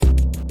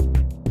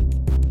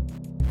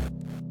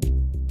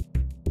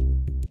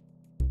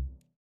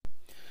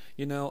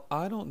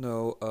I don't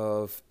know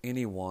of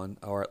anyone,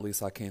 or at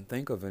least I can't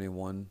think of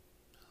anyone,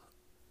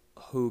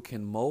 who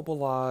can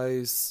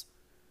mobilize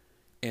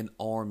an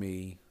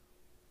army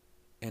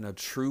and a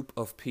troop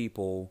of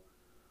people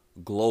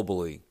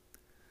globally,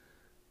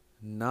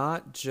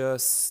 not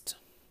just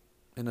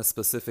in a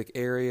specific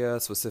area,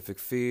 specific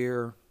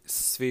sphere,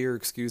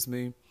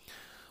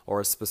 or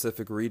a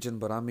specific region,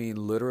 but I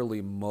mean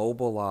literally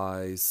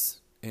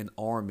mobilize an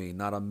army,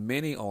 not a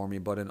mini army,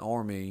 but an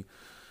army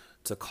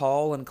to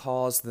call and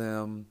cause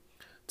them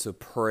to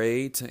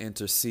pray, to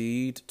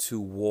intercede, to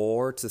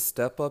war, to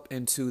step up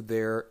into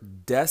their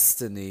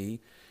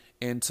destiny,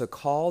 and to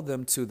call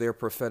them to their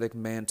prophetic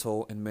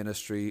mantle and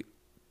ministry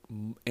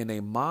in a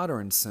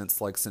modern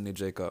sense, like Cindy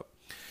Jacob.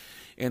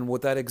 And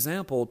with that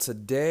example,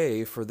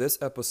 today, for this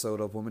episode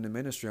of Women in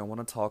Ministry, I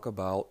want to talk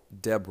about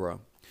Deborah.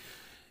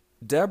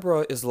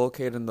 Deborah is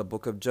located in the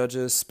book of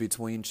Judges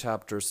between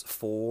chapters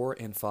 4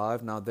 and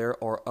 5. Now,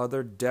 there are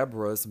other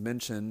Deborahs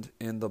mentioned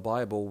in the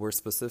Bible. We're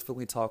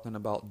specifically talking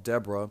about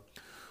Deborah,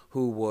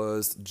 who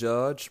was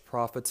judge,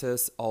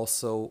 prophetess,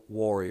 also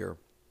warrior.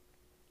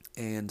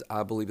 And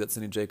I believe that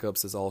Cindy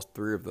Jacobs is all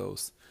three of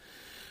those.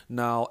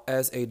 Now,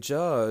 as a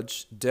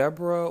judge,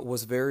 Deborah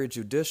was very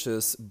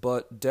judicious,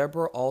 but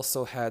Deborah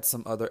also had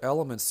some other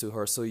elements to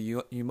her. So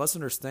you must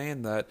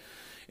understand that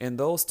in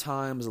those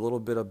times, a little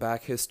bit of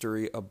back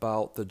history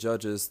about the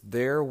judges,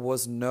 there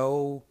was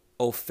no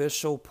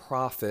official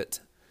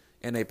prophet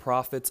in a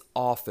prophet's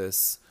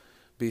office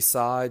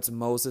besides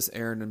Moses,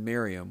 Aaron, and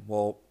Miriam.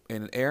 Well,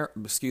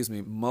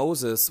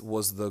 Moses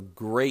was the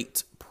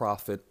great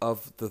prophet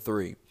of the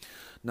three.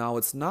 Now,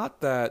 it's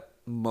not that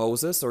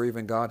Moses or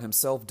even God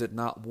himself did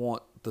not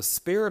want the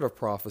spirit of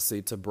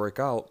prophecy to break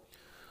out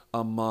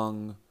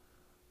among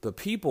the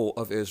people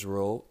of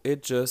Israel.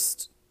 It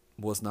just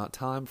was not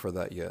time for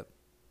that yet.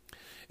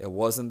 It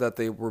wasn't that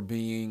they were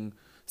being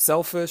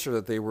selfish or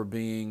that they were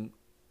being,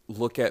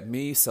 look at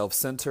me,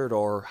 self-centered,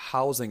 or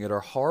housing it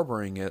or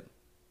harboring it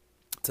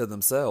to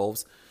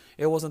themselves.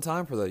 It wasn't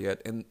time for that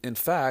yet. And in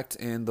fact,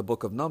 in the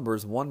book of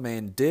Numbers, one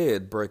man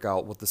did break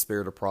out with the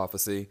spirit of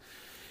prophecy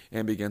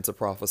and began to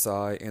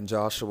prophesy, and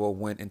Joshua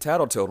went and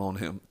tailed on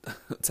him,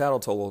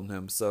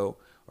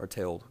 or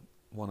tailed,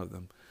 one of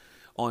them,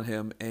 on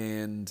him,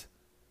 and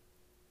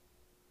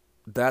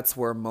that's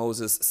where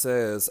Moses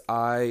says,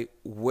 I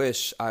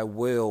wish, I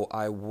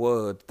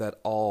would that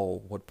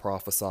all would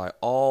prophesy.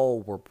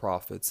 All were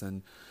prophets.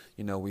 And,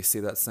 we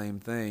see that same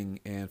thing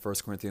in 1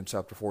 Corinthians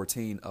chapter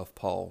 14 of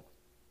Paul.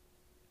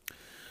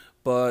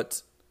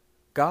 But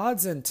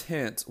God's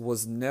intent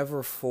was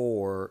never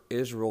for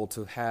Israel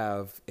to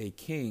have a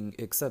king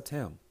except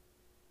him.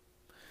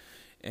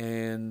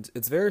 And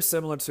it's very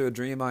similar to a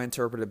dream I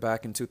interpreted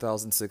back in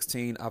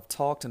 2016. I've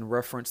talked and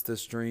referenced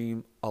this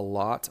dream a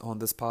lot on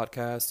this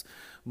podcast,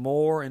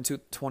 more into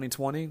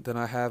 2020 than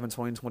I have in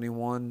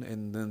 2021.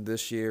 And then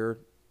this year,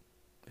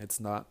 it's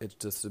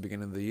just the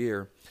beginning of the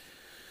year.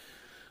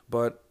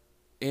 But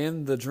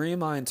in the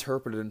dream I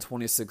interpreted in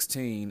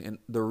 2016, and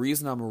the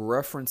reason I'm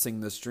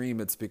referencing this dream,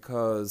 it's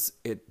because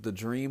the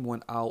dream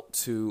went out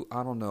to,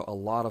 a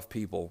lot of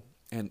people.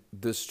 And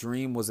this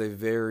dream was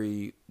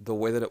the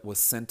way that it was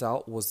sent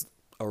out was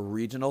a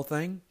regional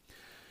thing.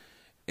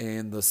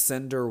 And the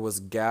sender was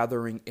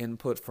gathering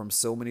input from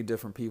so many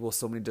different people,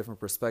 so many different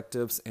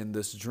perspectives. And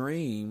this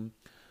dream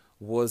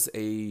was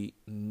a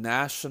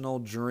national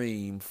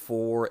dream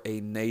for a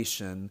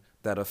nation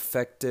that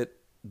affected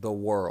the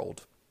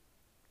world.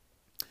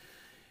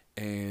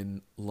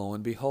 And lo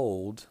and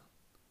behold,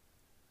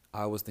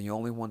 I was the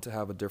only one to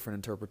have a different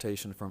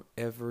interpretation from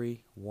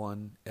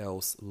everyone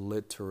else,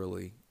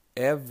 literally.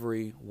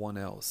 Everyone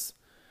else.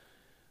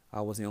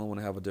 I was the only one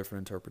to have a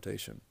different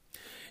interpretation.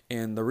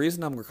 And the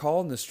reason I'm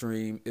recalling this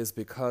dream is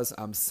because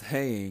I'm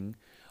saying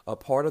a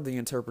part of the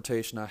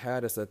interpretation I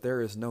had is that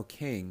there is no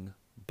king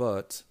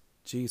but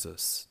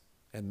Jesus.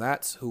 And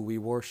that's who we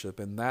worship,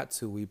 and that's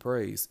who we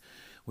praise.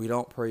 We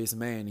don't praise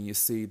man. And you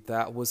see,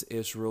 that was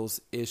Israel's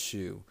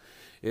issue.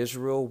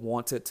 Israel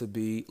wanted to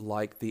be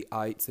like the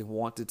ites. They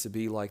wanted to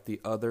be like the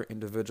other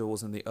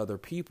individuals and the other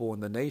people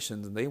in the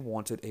nations. And they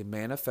wanted a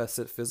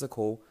manifested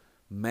physical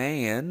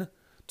man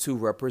to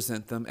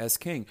represent them as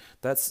king.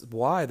 That's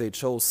why they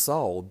chose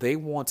Saul. They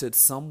wanted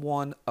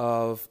someone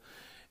of,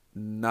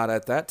 not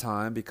at that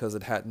time because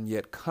it hadn't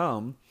yet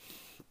come,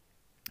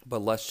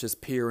 but let's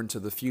just peer into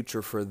the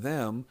future for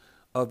them,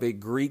 of a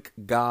Greek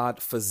god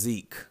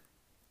physique,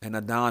 an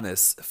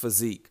Adonis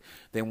physique.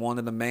 They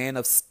wanted a man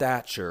of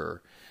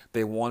stature.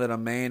 They wanted a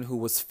man who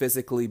was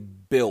physically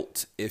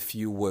built, if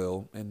you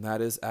will. And that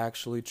is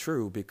actually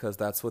true because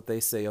that's what they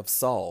say of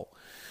Saul.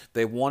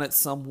 They wanted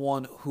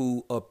someone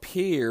who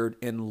appeared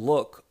and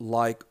looked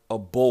like a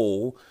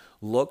bull,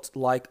 looked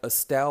like a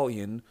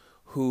stallion,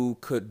 who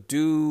could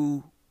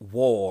do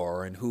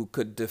war and who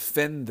could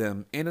defend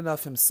them in and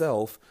of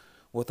himself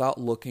without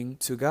looking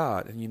to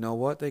God. And you know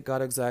what? They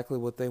got exactly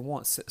what they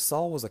want.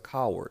 Saul was a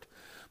coward.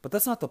 But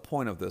that's not the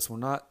point of this. We're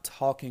not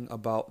talking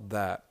about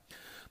that.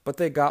 but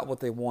they got what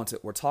they wanted.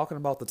 We're talking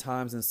about the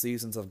times and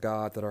seasons of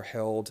God that are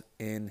held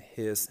in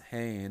his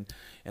hand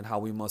and how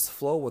we must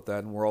flow with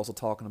that. And we're also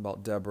talking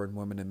about Deborah and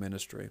women in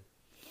ministry.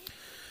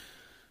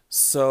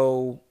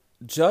 So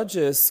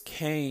Judges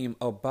came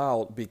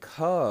about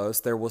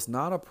because there was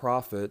not a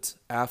prophet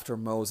after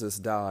Moses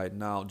died.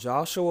 Now,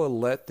 Joshua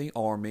led the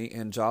army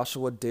and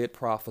Joshua did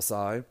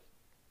prophesy,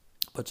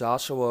 but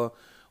Joshua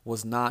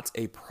was not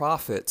a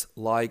prophet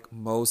like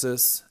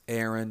Moses,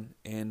 Aaron,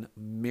 and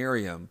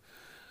Miriam.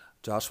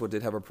 Joshua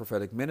did have a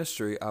prophetic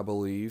ministry, I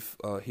believe.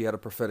 He had a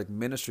prophetic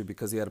ministry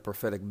because he had a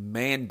prophetic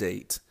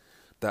mandate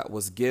that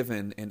was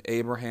given in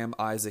Abraham,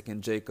 Isaac,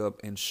 and Jacob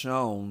and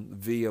shown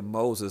via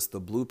Moses the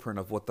blueprint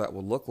of what that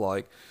would look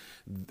like.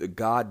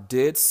 God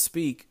did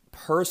speak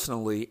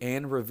personally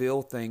and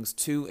reveal things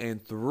to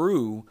and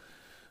through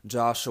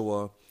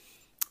Joshua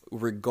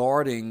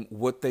regarding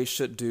what they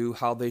should do,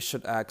 how they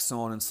should act, so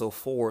on and so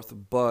forth.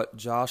 But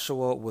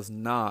Joshua was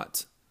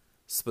not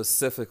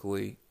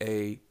specifically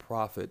a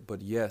prophet.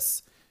 But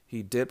yes,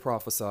 he did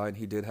prophesy and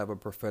he did have a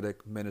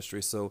prophetic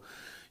ministry. So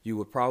you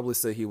would probably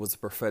say he was a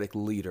prophetic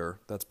leader.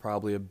 That's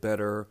probably a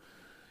better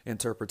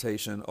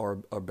interpretation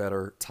or a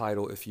better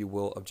title, if you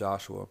will, of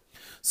Joshua.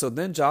 So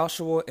then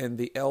Joshua and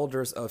the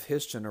elders of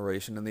his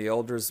generation and the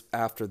elders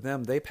after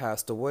them, they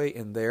passed away,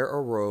 and there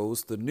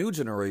arose the new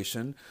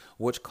generation,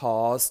 which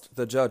caused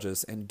the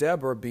judges. And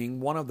Deborah being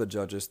one of the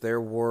judges,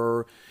 there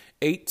were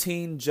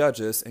 18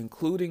 judges,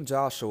 including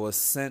Joshua,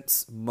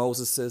 since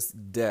Moses'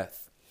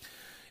 death.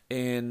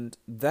 And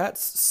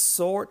that's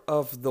sort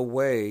of the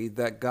way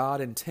that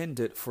God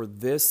intended for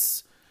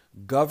this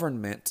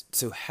government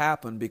to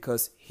happen,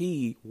 because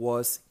he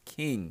was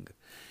king.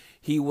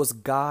 He was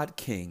God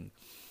king.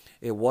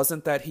 It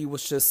wasn't that he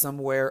was just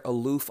somewhere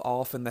aloof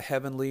off in the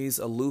heavenlies,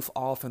 aloof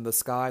off in the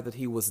sky, that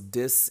he was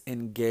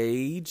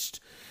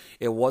disengaged.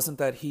 It wasn't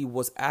that he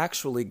was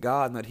actually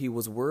God and that he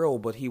was real,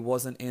 but he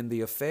wasn't in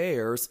the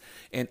affairs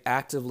and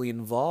actively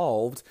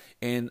involved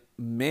in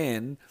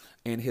men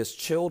and his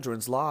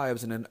children's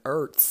lives and in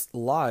earth's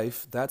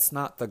life. That's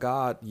not the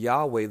God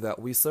Yahweh that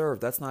we serve.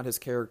 That's not his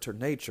character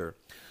nature.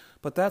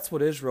 But that's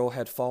what Israel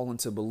had fallen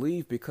to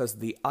believe, because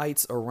the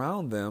ites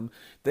around them,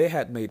 they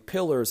had made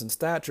pillars and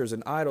statues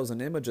and idols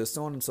and images,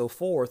 so on and so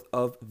forth,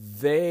 of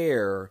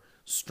their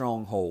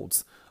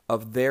strongholds,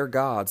 of their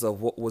gods,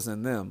 of what was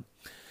in them.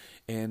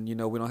 And,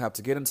 we don't have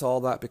to get into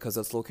all that because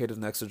that's located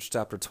in Exodus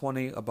chapter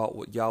 20 about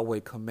what Yahweh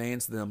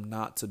commands them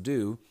not to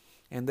do.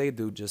 And they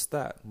do just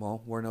that.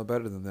 Well, we're no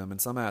better than them in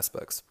some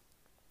aspects.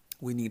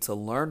 We need to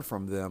learn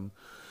from them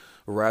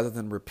rather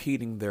than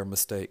repeating their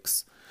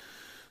mistakes.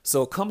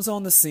 So it comes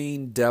on the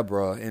scene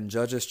Deborah in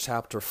Judges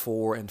chapter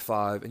 4 and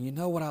 5. And you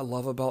know what I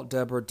love about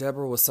Deborah?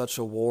 Deborah was such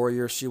a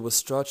warrior. She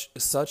was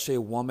such a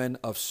woman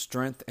of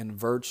strength and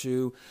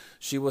virtue.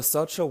 She was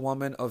such a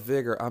woman of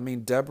vigor. I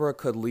mean, Deborah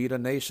could lead a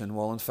nation.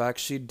 Well, in fact,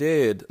 she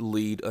did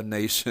lead a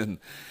nation.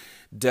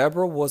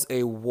 Deborah was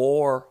a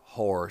war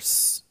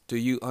horse. Do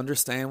you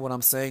understand what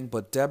I'm saying?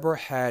 But Deborah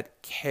had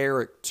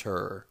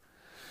character.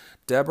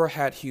 Deborah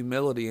had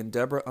humility, and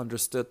Deborah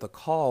understood the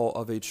call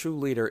of a true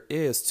leader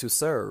is to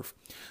serve.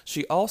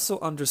 She also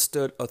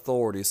understood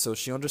authority. So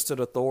she understood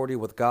authority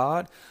with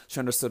God. She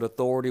understood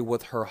authority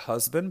with her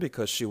husband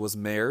because she was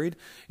married.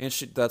 And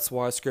that's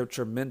why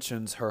scripture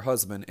mentions her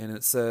husband. And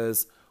it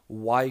says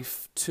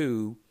wife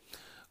to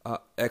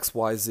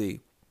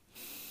XYZ.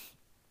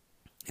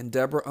 And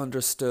Deborah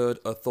understood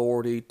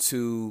authority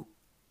to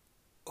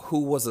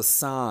who was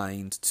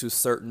assigned to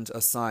certain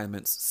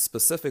assignments,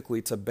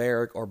 specifically to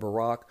Barak or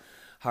Barak,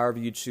 however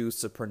you choose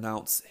to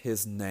pronounce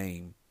his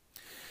name.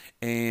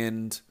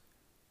 And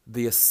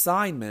the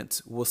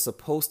assignment was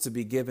supposed to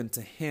be given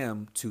to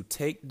him to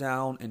take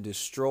down and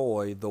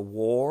destroy the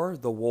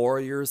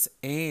warriors,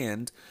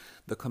 and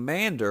the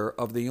commander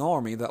of the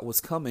army that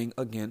was coming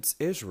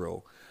against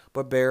Israel.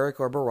 But Barak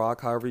or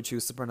Barak, however you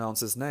choose to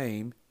pronounce his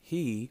name,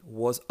 he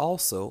was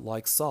also,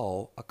 like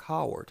Saul, a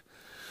coward.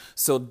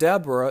 So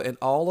Deborah, in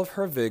all of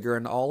her vigor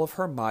and all of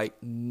her might,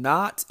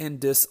 not in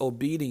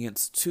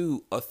disobedience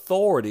to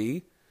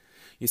authority.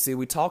 You see,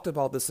 we talked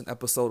about this in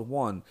episode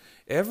 1.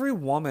 Every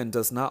woman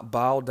does not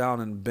bow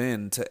down and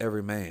bend to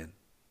every man.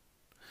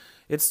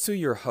 It's to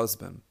your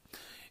husband.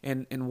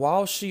 And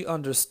while she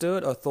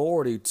understood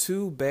authority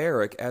to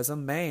Barak as a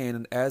man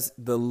and as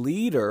the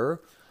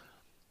leader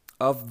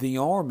of the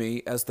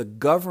army, as the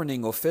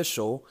governing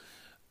official,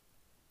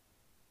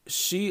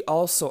 she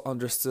also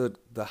understood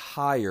the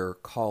higher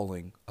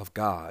calling of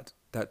God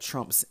that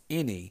trumps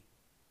any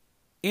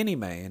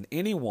man,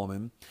 any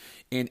woman,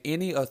 in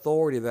any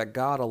authority that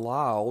God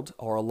allowed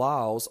or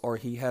allows, or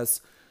he has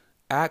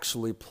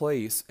actually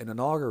placed and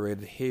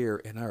inaugurated here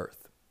in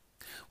earth.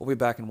 We'll be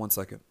back in 1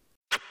 second.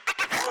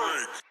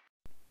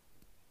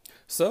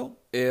 So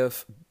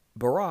if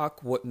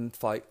Barak wouldn't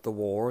fight the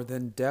war,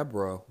 then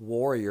Deborah,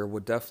 warrior,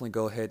 would definitely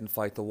go ahead and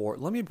fight the war.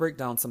 Let me break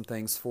down some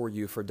things for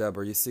you for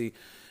Deborah. You see,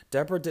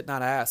 Deborah did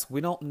not ask.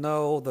 We don't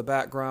know the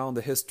background,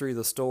 the history,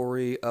 the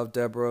story of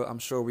Deborah. I'm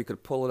sure we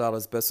could pull it out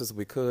as best as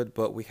we could,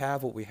 but we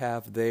have what we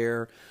have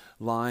there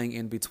lying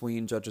in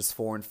between Judges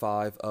 4 and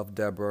 5 of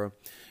Deborah.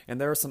 And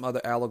there are some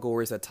other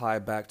allegories that tie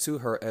back to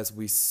her as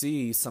we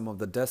see some of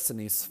the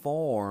destinies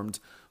formed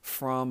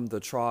from the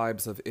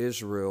tribes of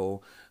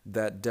Israel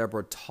that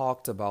Deborah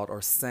talked about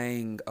or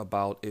sang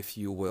about, if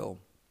you will.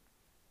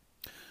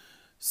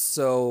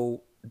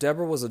 So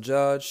Deborah was a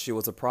judge, she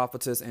was a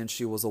prophetess, and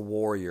she was a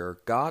warrior.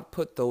 God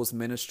put those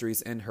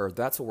ministries in her.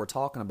 That's what we're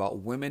talking about,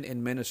 women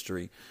in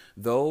ministry.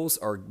 Those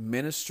are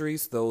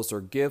ministries, those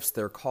are gifts,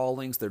 their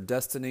callings, their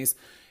destinies.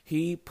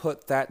 He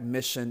put that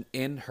mission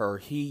in her.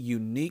 He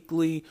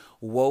uniquely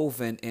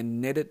woven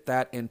and knitted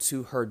that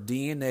into her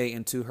DNA,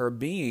 into her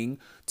being,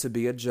 to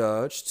be a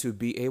judge, to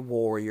be a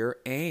warrior,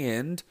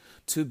 and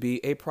to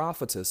be a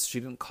prophetess. She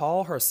didn't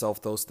call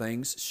herself those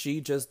things.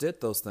 She just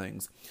did those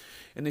things.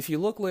 And if you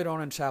look later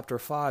on in chapter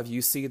 5,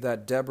 you see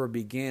that Deborah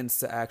begins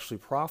to actually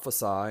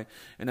prophesy.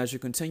 And as you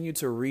continue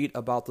to read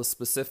about the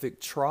specific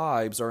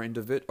tribes or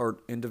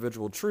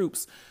individual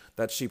troops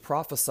that she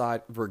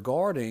prophesied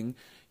regarding,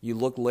 you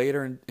look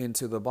later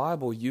into the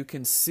Bible, you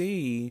can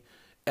see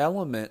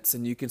elements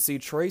and you can see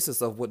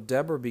traces of what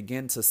Deborah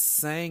began to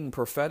sing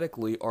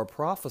prophetically or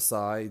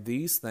prophesy.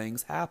 These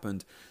things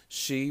happened.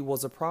 She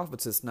was a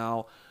prophetess.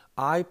 Now,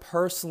 I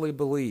personally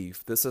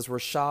believe, this is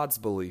Rashad's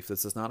belief,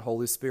 this is not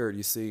Holy Spirit.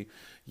 You see,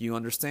 you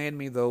understand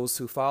me, those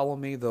who follow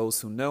me,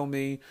 those who know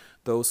me,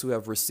 those who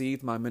have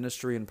received my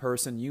ministry in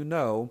person, you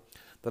know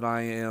that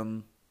I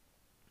am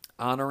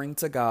honoring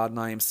to God and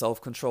I am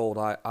self-controlled.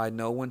 I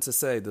know when to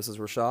say this is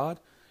Rashad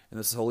and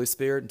this is Holy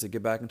Spirit and to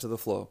get back into the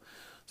flow.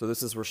 So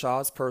this is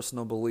Rashad's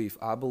personal belief.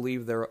 I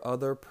believe there are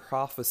other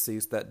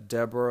prophecies that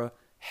Deborah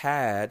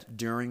had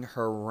during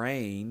her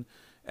reign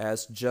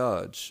as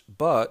judge,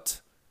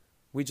 but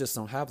we just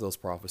don't have those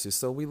prophecies,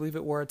 so we leave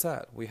it where it's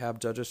at. We have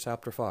Judges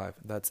chapter 5.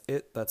 That's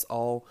it. That's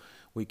all.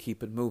 We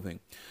keep it moving.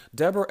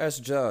 Deborah as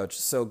judge.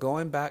 So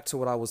going back to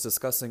what I was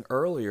discussing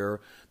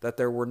earlier, that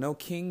there were no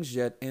kings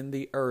yet in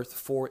the earth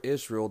for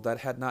Israel. That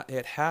had not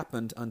yet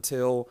happened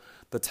until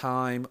the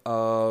time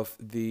of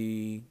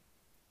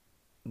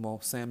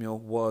Samuel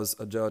was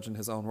a judge in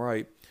his own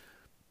right.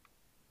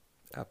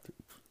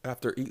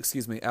 After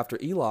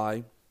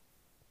Eli,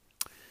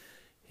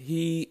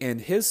 he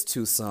and his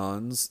two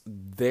sons,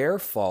 their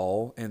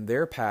fall and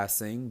their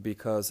passing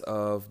because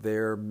of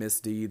their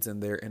misdeeds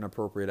and their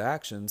inappropriate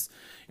actions.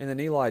 And then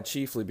Eli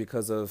chiefly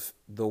because of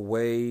the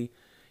way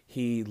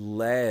he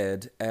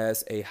led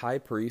as a high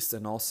priest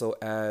and also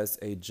as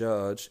a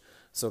judge.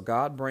 So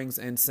God brings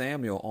in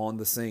Samuel on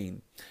the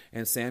scene.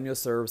 And Samuel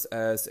serves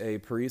as a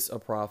priest, a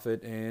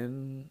prophet,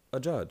 and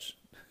a judge,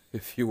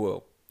 if you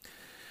will.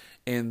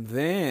 And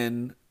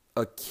then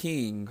a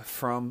king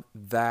from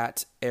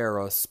that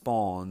era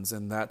spawns,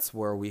 and that's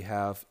where we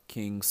have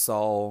King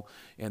Saul,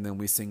 and then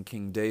we see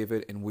King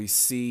David, and we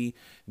see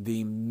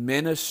the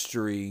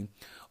ministry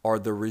or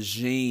the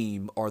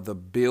regime or the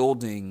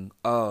building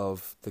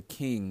of the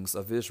kings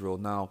of Israel.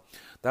 Now,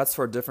 that's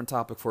for a different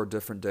topic for a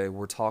different day.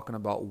 We're talking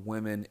about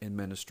women in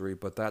ministry,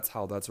 but that's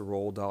how that's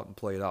rolled out and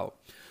played out.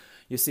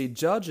 You see,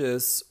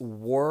 judges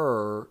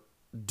were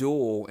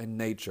dual in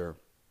nature.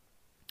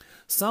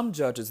 Some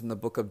judges in the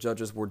book of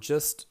Judges were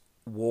just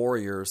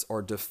warriors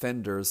or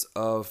defenders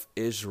of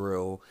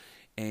Israel,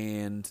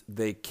 and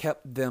they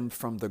kept them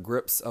from the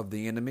grips of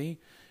the enemy.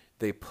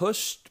 They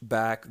pushed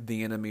back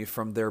the enemy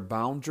from their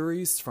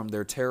boundaries, from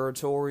their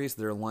territories,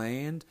 their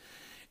land,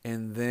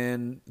 and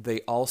then they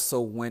also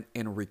went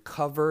and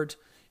recovered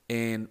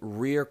and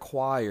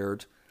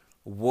reacquired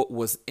what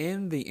was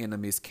in the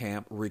enemy's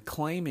camp,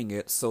 reclaiming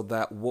it so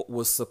that what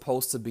was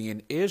supposed to be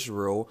in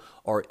Israel,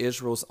 or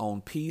Israel's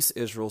own peace,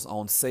 Israel's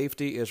own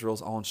safety,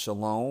 Israel's own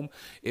shalom,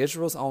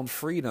 Israel's own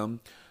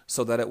freedom,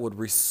 so that it would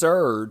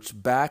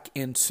resurge back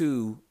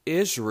into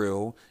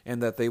Israel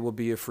and that they would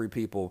be a free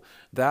people.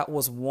 That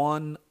was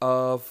one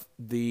of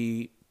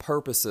the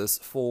purposes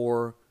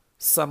for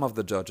some of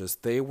the judges.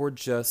 They were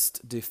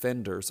just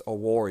defenders or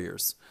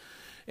warriors.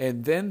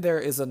 And then there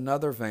is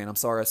another vein. I'm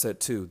sorry I said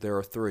two. There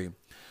are three.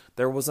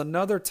 There was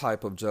another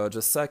type of judge,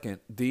 a second.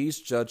 These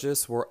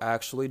judges were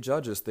actually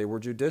judges. They were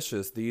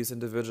judicious. These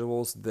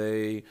individuals,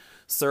 they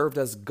served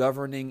as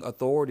governing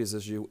authorities,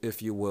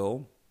 if you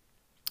will.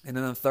 And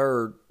then the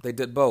third, they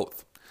did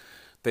both.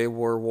 They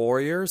were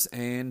warriors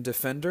and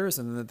defenders,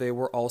 and then they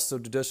were also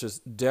judicious.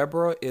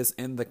 Deborah is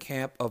in the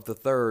camp of the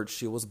third.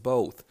 She was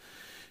both.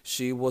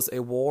 She was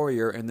a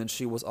warrior, and then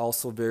she was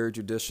also very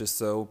judicious.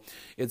 So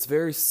it's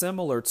very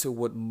similar to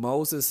what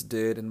Moses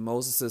did, and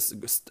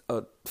Moses'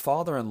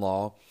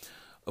 father-in-law,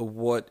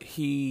 what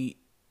he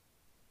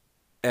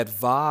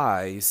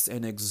advised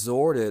and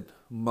exhorted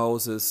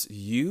Moses,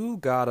 you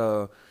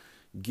gotta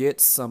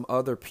get some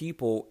other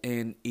people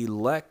and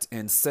elect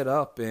and set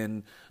up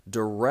and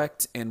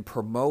direct and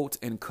promote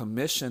and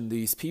commission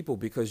these people,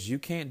 because you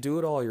can't do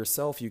it all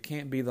yourself. You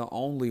can't be the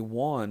only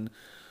one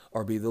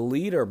or be the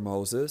leader,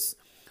 Moses.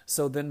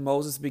 So then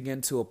Moses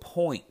began to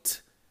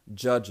appoint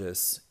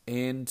judges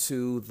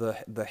into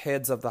the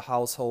heads of the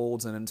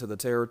households and into the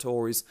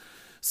territories,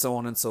 so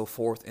on and so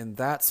forth. And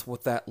that's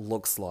what that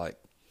looks like.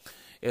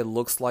 It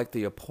looks like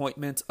the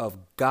appointment of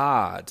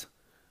God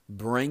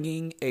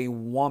bringing a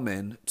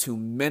woman to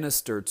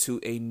minister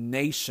to a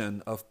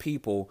nation of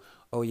people.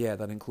 Oh yeah,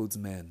 that includes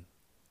men.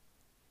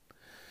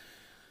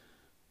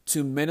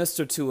 To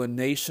minister to a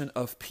nation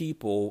of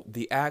people,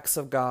 the acts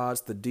of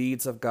God's, the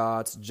deeds of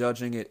God's,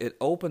 judging it. It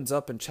opens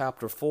up in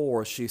chapter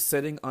 4. She's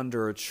sitting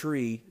under a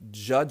tree,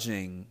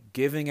 judging,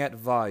 giving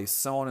advice,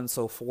 so on and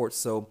so forth.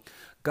 So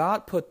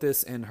God put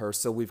this in her.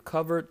 So we've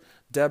covered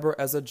Deborah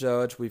as a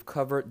judge. We've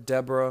covered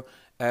Deborah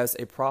as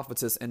a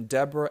prophetess, and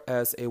Deborah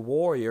as a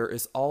warrior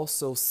is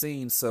also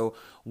seen. So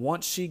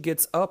once she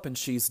gets up and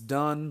she's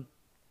done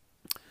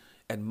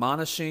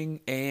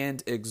admonishing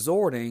and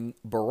exhorting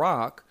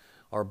Barak,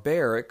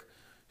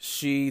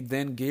 she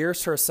then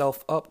gears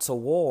herself up to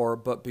war.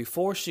 But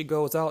before she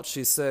goes out,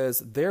 she says,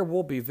 there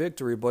will be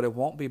victory, but it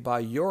won't be by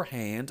your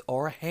hand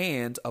or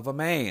hand of a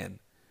man.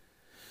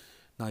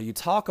 Now, you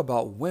talk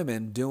about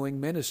women doing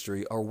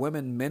ministry, or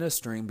women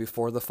ministering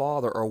before the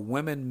Father, or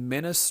women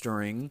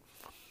ministering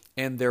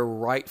in their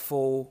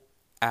rightful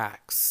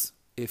acts,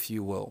 if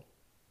you will.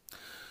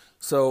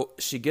 So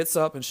she gets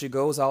up and she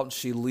goes out and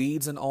she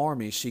leads an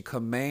army. She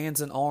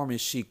commands an army.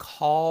 She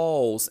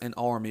calls an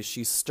army.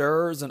 She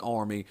stirs an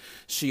army.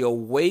 She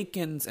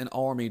awakens an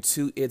army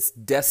to its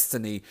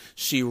destiny.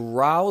 She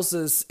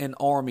rouses an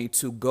army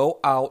to go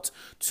out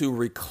to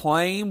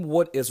reclaim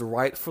what is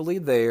rightfully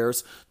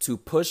theirs, to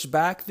push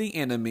back the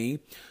enemy,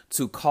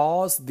 to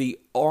cause the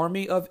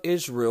army of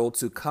Israel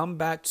to come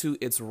back to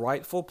its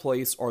rightful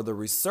place, or the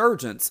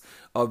resurgence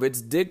of its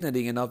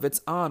dignity and of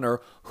its honor.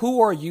 Who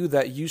are you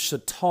that you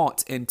should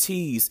taunt and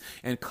tease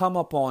and come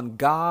upon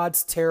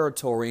God's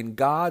territory and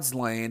God's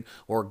land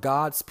where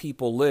God's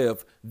people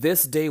live?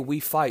 This day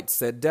we fight,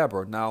 said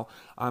Deborah. Now,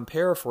 I'm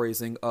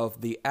paraphrasing of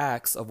the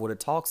acts of what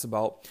it talks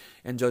about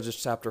in Judges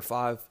chapter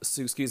 4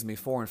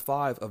 and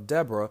 5 of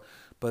Deborah,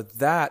 but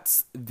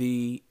that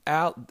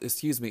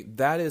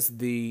is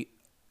the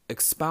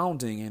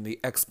expounding and the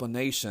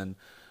explanation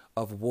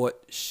of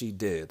what she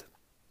did.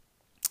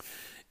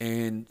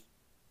 And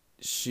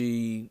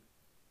she,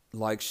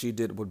 like she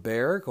did with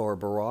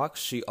Barak,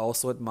 she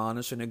also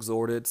admonished and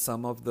exhorted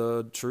some of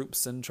the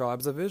troops and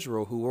tribes of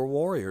Israel who were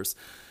warriors.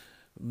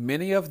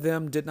 Many of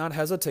them did not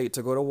hesitate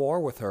to go to war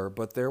with her,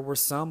 but there were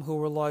some who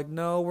were like,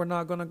 no, we're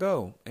not going to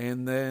go.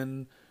 And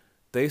then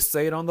they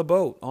stayed on the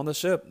boat, on the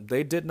ship.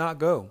 They did not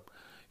go.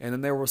 And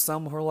then there were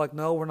some who were like,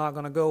 no, we're not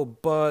going to go.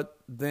 But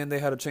then they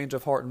had a change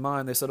of heart and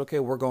mind. They said, okay,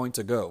 we're going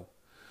to go.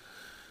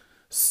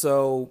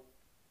 So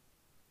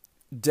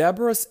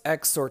Deborah's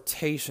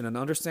exhortation, and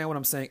understand when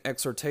I'm saying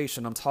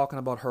exhortation, I'm talking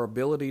about her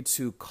ability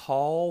to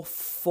call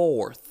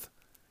forth,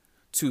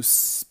 to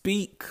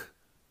speak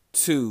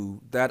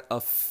to, that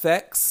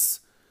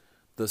affects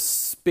the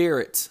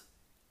spirit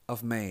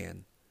of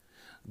man,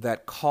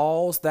 that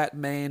calls that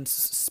man's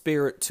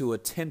spirit to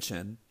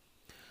attention,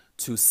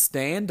 to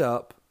stand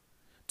up,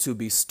 to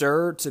be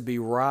stirred, to be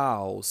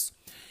roused.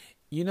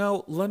 You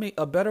know,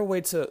 a better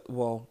way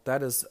that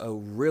is a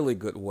really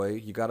good way.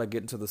 You got to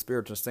get into the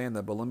spirit to understand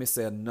that, but let me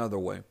say another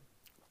way.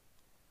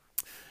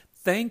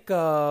 Think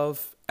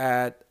of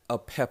at a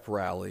pep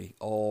rally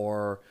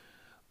or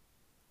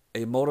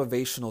a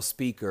motivational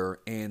speaker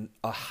and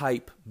a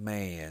hype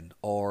man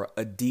or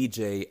a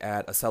DJ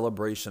at a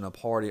celebration, a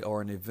party,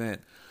 or an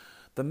event.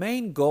 The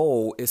main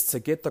goal is to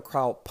get the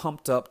crowd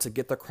pumped up, to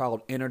get the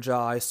crowd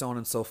energized, so on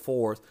and so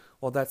forth.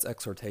 Well, that's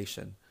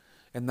exhortation.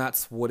 And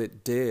that's what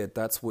it did.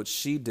 That's what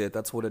she did.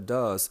 That's what it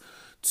does.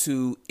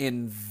 To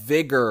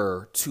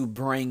invigor, to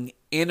bring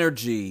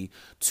energy,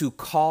 to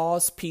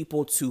cause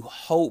people to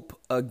hope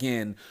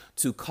again,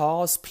 to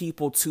cause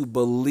people to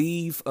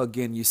believe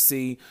again. You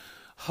see,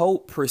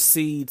 hope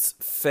precedes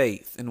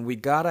faith, and we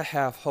got to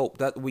have hope.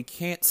 That we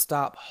can't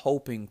stop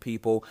hoping,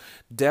 people.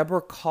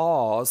 Deborah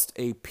caused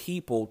a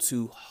people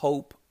to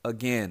hope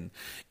again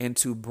and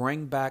to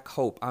bring back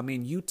hope. I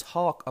mean, you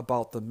talk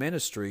about the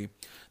ministry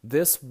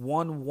this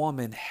one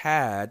woman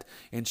had,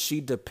 and she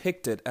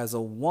depicted as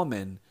a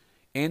woman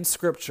in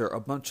scripture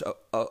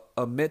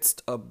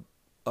amidst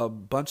a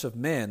bunch of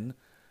men.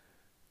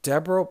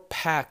 Deborah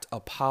packed a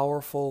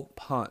powerful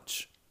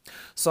punch.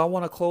 So I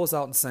want to close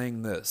out in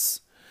saying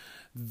this.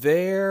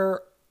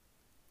 There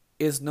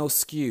is no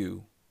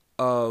skew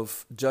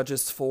of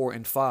Judges 4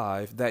 and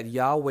 5 that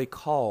Yahweh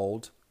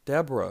called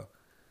Deborah.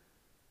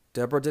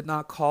 Deborah did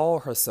not call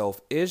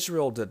herself.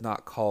 Israel did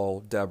not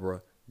call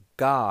Deborah.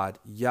 God,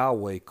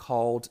 Yahweh,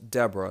 called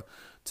Deborah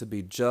to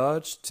be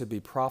judge, to be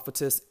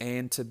prophetess,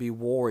 and to be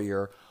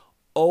warrior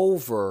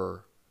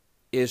over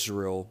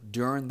Israel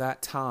during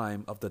that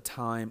time of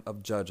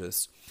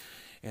Judges.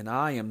 And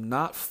I am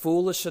not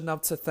foolish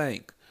enough to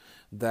think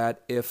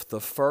that if the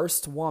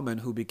first woman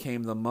who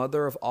became the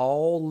mother of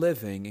all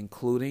living,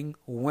 including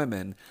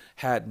women,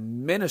 had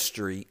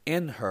ministry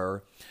in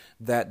her,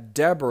 that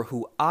Deborah,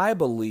 who I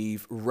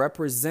believe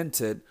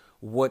represented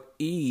what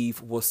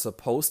Eve was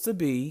supposed to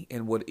be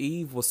and what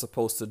Eve was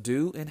supposed to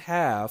do and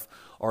have,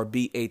 or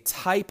be a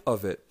type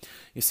of it.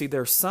 You see,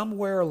 there's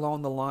somewhere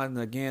along the line, and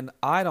again,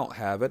 I don't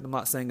have it. I'm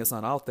not saying it's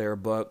not out there,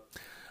 but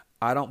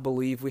I don't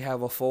believe we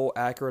have a full,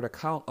 accurate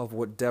account of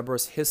what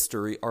Deborah's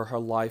history or her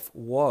life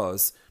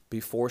was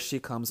before she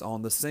comes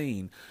on the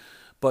scene.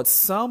 But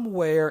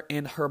somewhere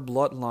in her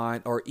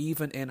bloodline or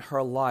even in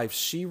her life,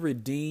 she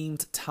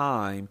redeemed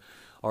time,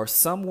 or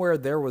somewhere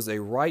there was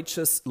a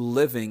righteous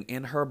living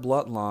in her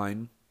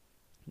bloodline,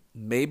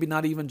 maybe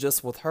not even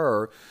just with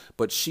her,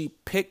 but she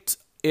picked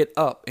it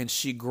up and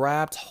she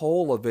grabbed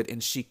hold of it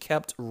and she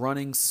kept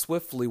running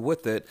swiftly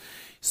with it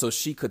so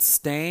she could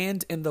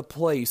stand in the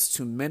place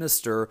to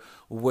minister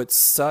with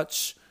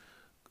such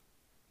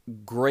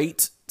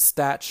great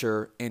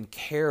stature and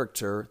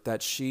character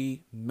that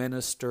she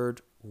ministered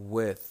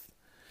with.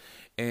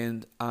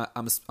 And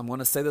I'm going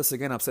to say this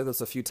again. I've said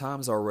this a few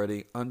times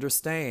already.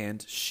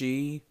 Understand,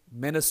 she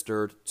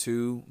ministered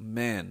to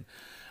men.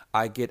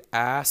 I get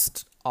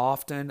asked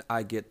often,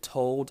 I get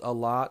told a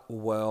lot,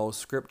 well,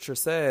 Scripture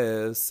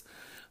says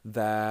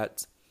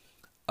that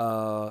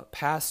a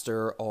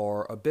pastor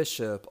or a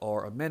bishop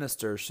or a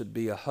minister should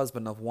be a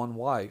husband of one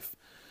wife.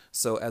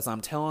 So as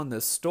I'm telling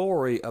this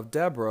story of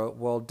Deborah,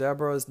 well,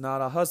 Deborah is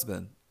not a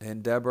husband,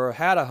 and Deborah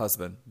had a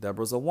husband.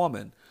 Deborah's a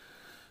woman.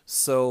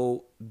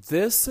 So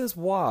this is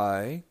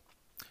why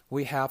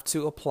we have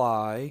to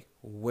apply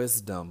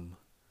wisdom.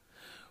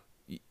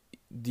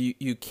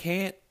 You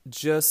can't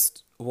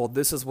just, well,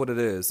 this is what it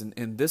is,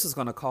 and this is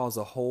going to cause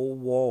a whole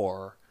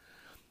war.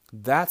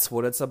 That's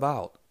what it's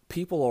about.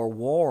 People are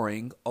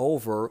warring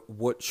over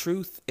what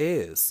truth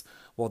is.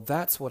 Well,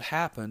 that's what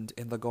happened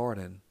in the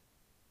garden.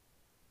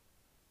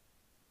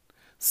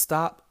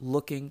 Stop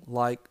looking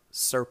like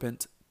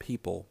serpent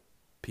people,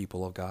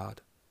 people of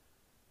God.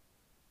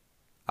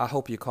 I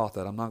hope you caught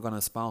that. I'm not going to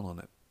expound on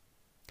it.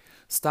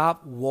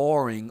 Stop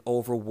warring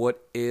over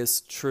what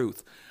is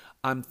truth.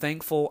 I'm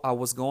thankful I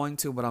was going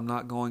to, but I'm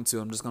not going to.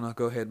 I'm just going to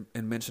go ahead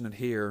and mention it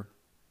here.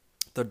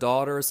 The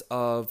daughters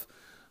of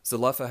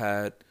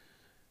Zelophehad,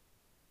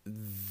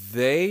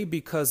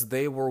 because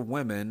they were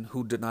women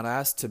who did not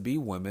ask to be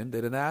women, they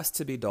didn't ask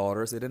to be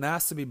daughters, they didn't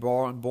ask to be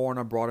born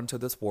or brought into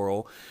this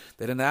world,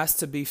 they didn't ask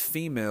to be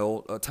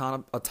female,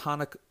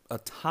 atomically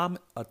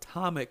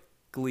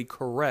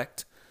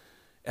correct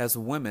as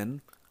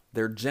women,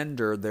 their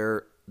gender,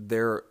 their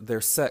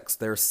sex,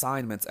 their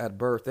assignments at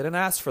birth. They didn't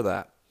ask for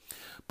that.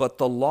 But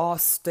the law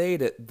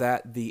stated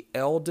that the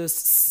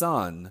eldest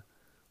son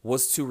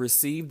was to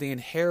receive the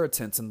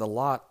inheritance and the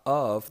lot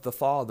of the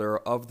father,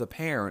 of the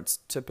parents,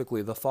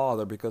 typically the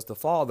father, because the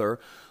father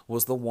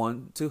was the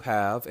one to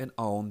have and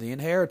own the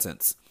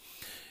inheritance.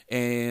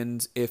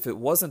 And if it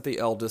wasn't the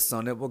eldest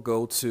son, it would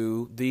go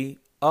to the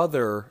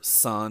other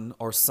son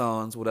or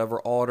sons,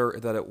 whatever order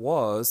that it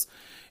was.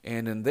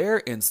 And in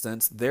their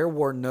instance, there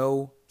were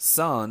no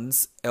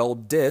sons,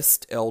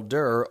 eldest,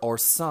 elder, or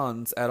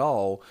sons at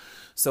all.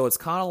 So it's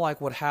kind of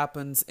like what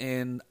happens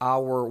in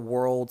our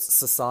world's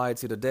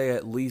society today,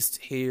 at least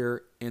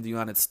here in the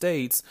United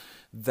States,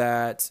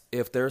 that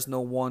if there's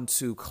no one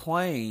to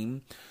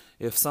claim,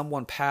 if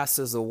someone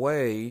passes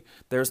away,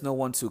 there's no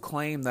one to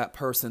claim that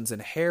person's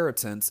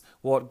inheritance.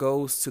 Well, it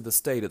goes to the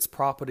state. It's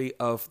property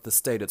of the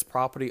state. It's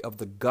property of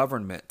the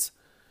government.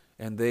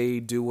 And they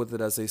do with it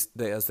as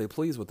they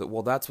please with it.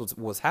 Well, that's what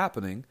was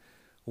happening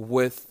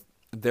with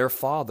their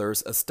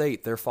father's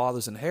estate, their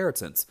father's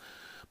inheritance.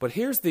 But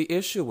here's the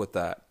issue with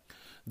that.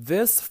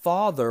 This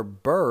father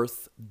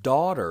birthed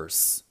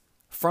daughters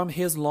from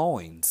his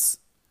loins.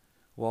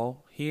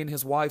 Well, he and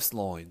his wife's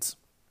loins.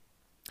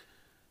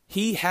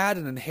 He had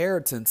an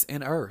inheritance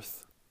in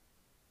earth.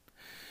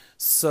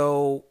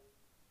 So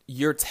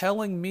you're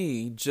telling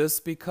me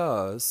just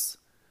because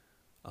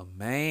a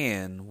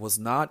man was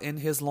not in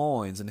his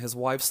loins, in his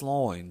wife's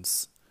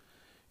loins,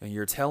 and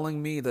you're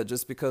telling me that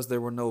just because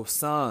there were no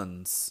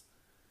sons,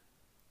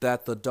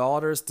 that the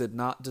daughters did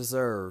not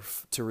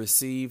deserve to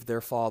receive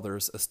their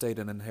father's estate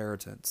and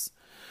inheritance.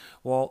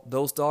 Well,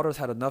 those daughters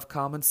had enough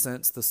common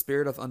sense. The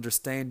spirit of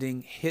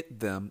understanding hit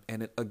them.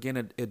 And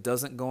it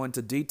doesn't go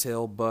into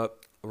detail,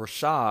 but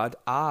Rashad,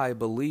 I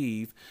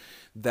believe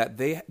that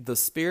the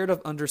spirit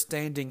of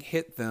understanding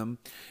hit them,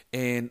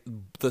 and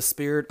the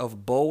spirit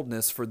of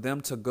boldness for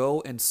them to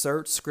go and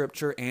search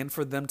Scripture, and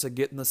for them to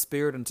get in the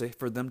Spirit, and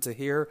for them to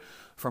hear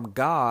from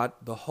God,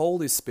 the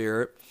Holy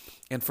Spirit,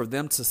 and for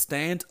them to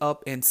stand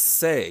up and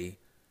say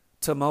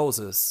to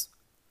Moses,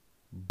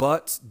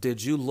 "But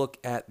did you look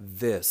at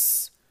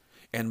this?"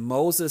 And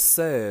Moses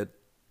said,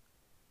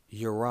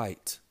 "You're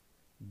right.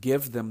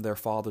 Give them their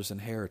father's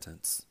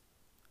inheritance."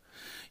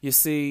 You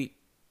see,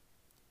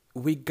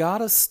 we got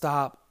to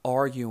stop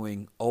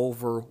arguing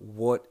over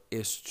what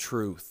is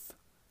truth.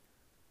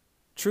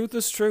 Truth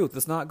is truth.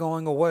 It's not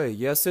going away.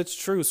 Yes, it's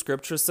true.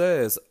 Scripture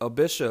says a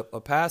bishop, a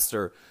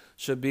pastor,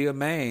 should be a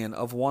man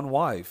of one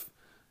wife.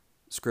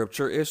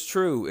 Scripture is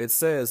true. It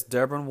says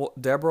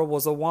Deborah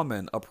was a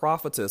woman, a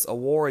prophetess, a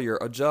warrior,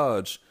 a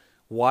judge,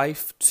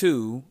 wife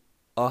to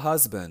a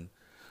husband.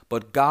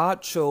 But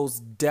God chose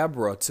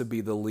Deborah to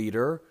be the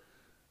leader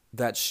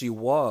that she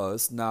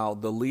was. Now,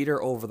 the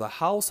leader over the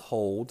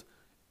household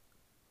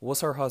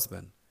was her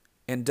husband,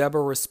 and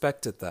Deborah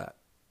respected that.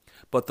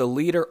 But the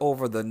leader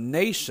over the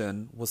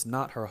nation was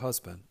not her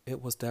husband.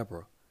 It was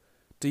Deborah.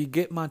 Do you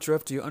get my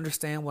drift? Do you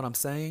understand what I'm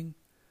saying?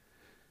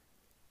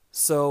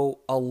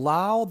 So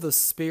allow the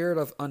spirit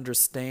of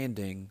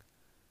understanding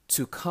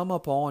to come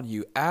upon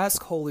you.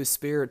 Ask Holy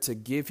Spirit to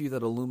give you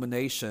that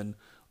illumination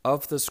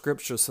of the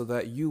scripture so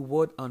that you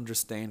would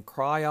understand.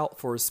 Cry out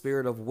for a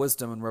spirit of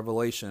wisdom and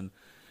revelation.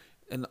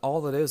 And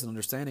all that is an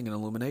understanding and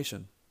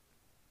illumination.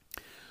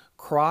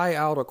 Cry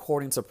out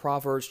according to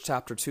Proverbs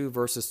chapter 2,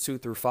 verses 2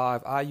 through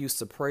 5. I used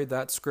to pray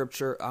that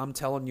scripture. I'm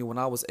telling you, when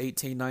I was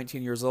 18,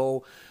 19 years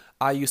old,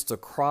 I used to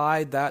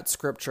cry that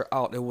scripture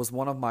out. It was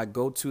one of my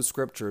go-to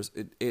scriptures.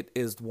 It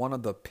is one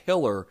of the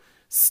pillar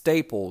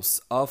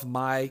staples of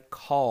my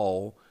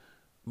call,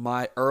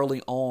 my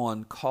early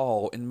on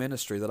call in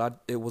ministry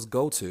it was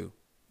go-to,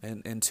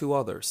 and two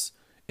others.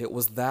 It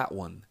was that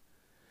one.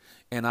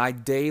 And I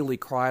daily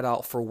cried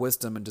out for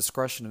wisdom and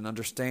discretion and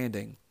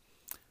understanding.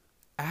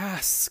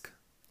 Ask,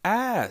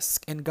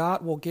 and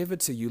God will give it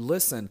to you.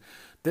 Listen,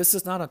 this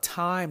is not a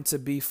time to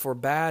be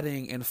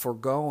forbidding and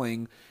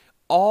foregoing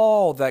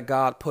all that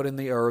God put in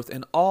the earth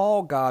and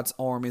all God's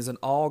armies and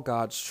all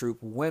God's troops.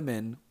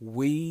 Women,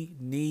 we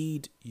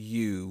need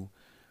you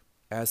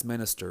as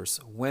ministers.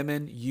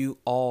 Women, you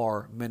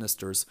are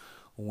ministers.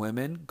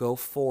 Women, go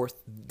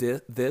forth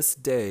this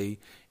day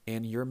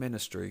in your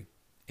ministry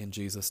in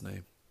Jesus'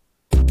 name.